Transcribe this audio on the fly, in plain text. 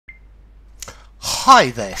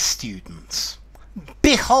Hi there, students.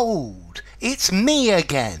 Behold, it's me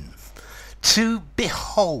again. To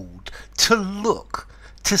behold, to look,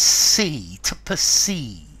 to see, to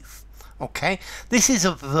perceive. Okay, this is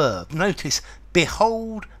a verb. Notice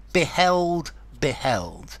behold, beheld,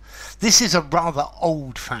 beheld. This is a rather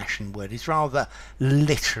old-fashioned word. It's rather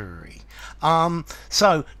literary.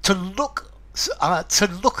 So to look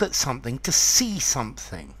at something, to see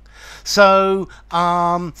something. So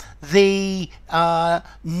the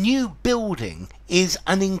new building is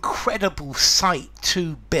an incredible sight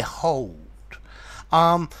to behold.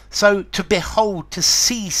 So to behold, to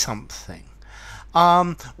see something.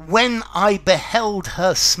 When I beheld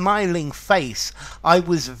her smiling face, I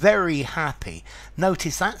was very happy.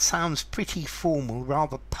 Notice that sounds pretty formal,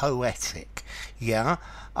 rather poetic. Yeah.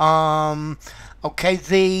 Okay.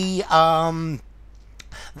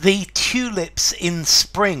 The tulips in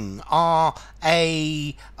spring are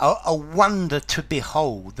a wonder to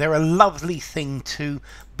behold. They're a lovely thing to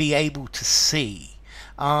be able to see.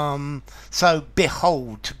 So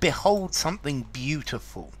behold, to behold something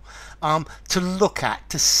beautiful, to look at,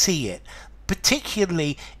 to see it,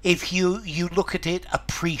 particularly if you look at it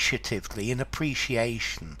appreciatively, in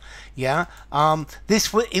appreciation. Yeah,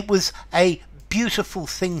 it was a beautiful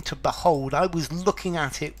thing to behold. I was looking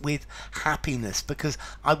at it with happiness because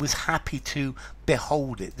I was happy to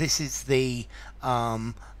behold it. This is the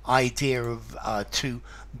idea of to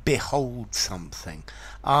behold something.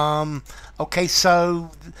 Okay,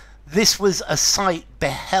 so this was a sight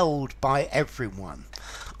beheld by everyone.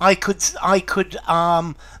 I could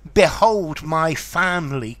behold my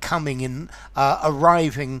family coming in,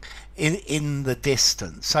 arriving in the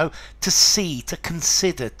distance. So to see, to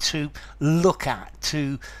consider, to look at,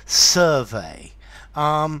 to survey.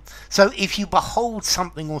 So if you behold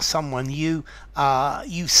something or someone, you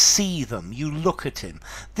see them, you look at him.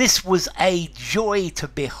 This was a joy to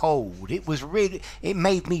behold. It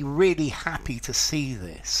made me really happy to see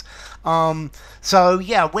this. So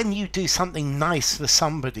yeah, when you do something nice for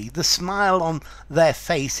somebody, the smile on their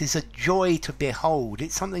face is a joy to behold.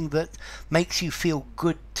 It's something that makes you feel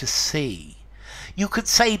good to see. You could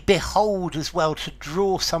say behold as well to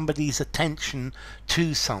draw somebody's attention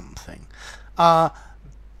to something.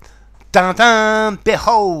 Da-da,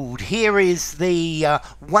 behold, here is the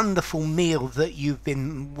wonderful meal that you've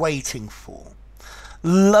been waiting for.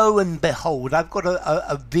 Lo and behold, I've got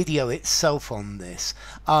a video itself on this.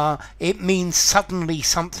 It means suddenly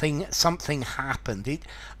something happened. It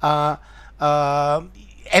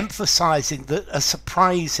emphasizing that a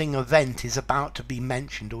surprising event is about to be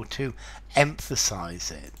mentioned, or to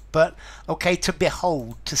emphasize it. But okay, to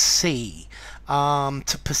behold, to see,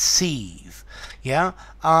 to perceive. Yeah,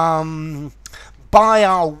 buy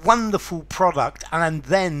our wonderful product and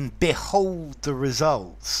then behold the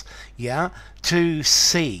results. Yeah, to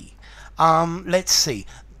see. Let's see.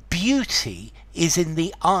 Beauty is in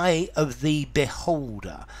the eye of the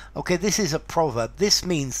beholder. Okay, this is a proverb. This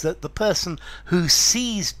means that the person who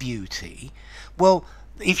sees beauty, well,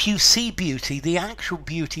 if you see beauty, the actual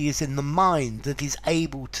beauty is in the mind that is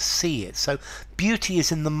able to see it. So beauty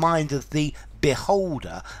is in the mind of the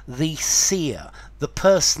beholder, the seer, the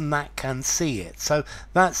person that can see it. So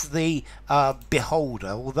that's the beholder,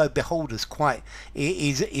 although beholder's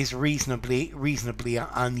is reasonably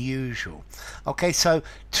unusual. Okay, so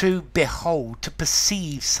to behold, to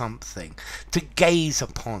perceive something, to gaze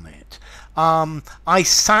upon it. I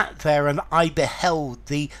sat there and I beheld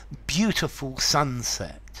the beautiful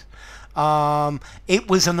sunset. It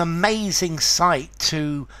was an amazing sight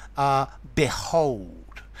to behold.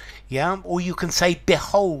 Yeah, or you can say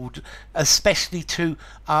behold, especially to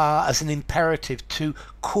as an imperative, to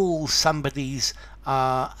call somebody's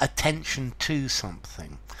attention to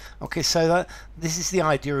something. Okay, so this is the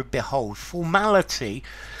idea of behold. Formality.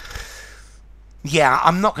 Yeah,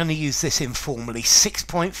 I'm not going to use this informally.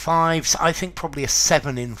 6.5, I think probably a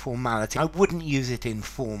 7 in formality. I wouldn't use it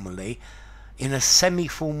informally. In a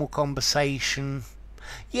semi-formal conversation,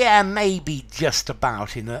 yeah, maybe just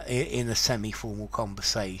about in a semi-formal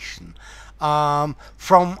conversation.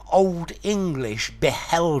 From Old English,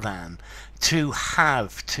 beheldan, to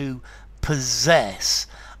have, to possess.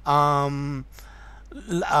 Let's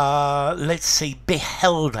see,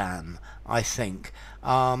 beheldan, I think.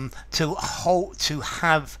 To hold, to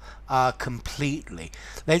have completely.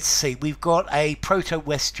 Let's see, we've got a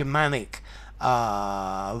Proto-West Germanic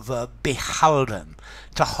verb, behalden,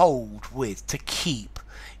 to hold with, to keep.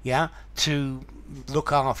 Yeah, to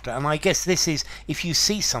look after. And I guess this is, if you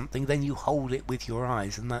see something, then you hold it with your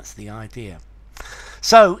eyes, and that's the idea.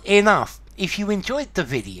 So enough. If you enjoyed the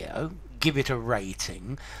video, give it a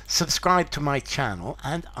rating, subscribe to my channel,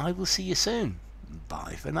 and I will see you soon.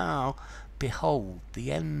 Bye for now. Behold,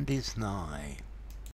 the end is nigh.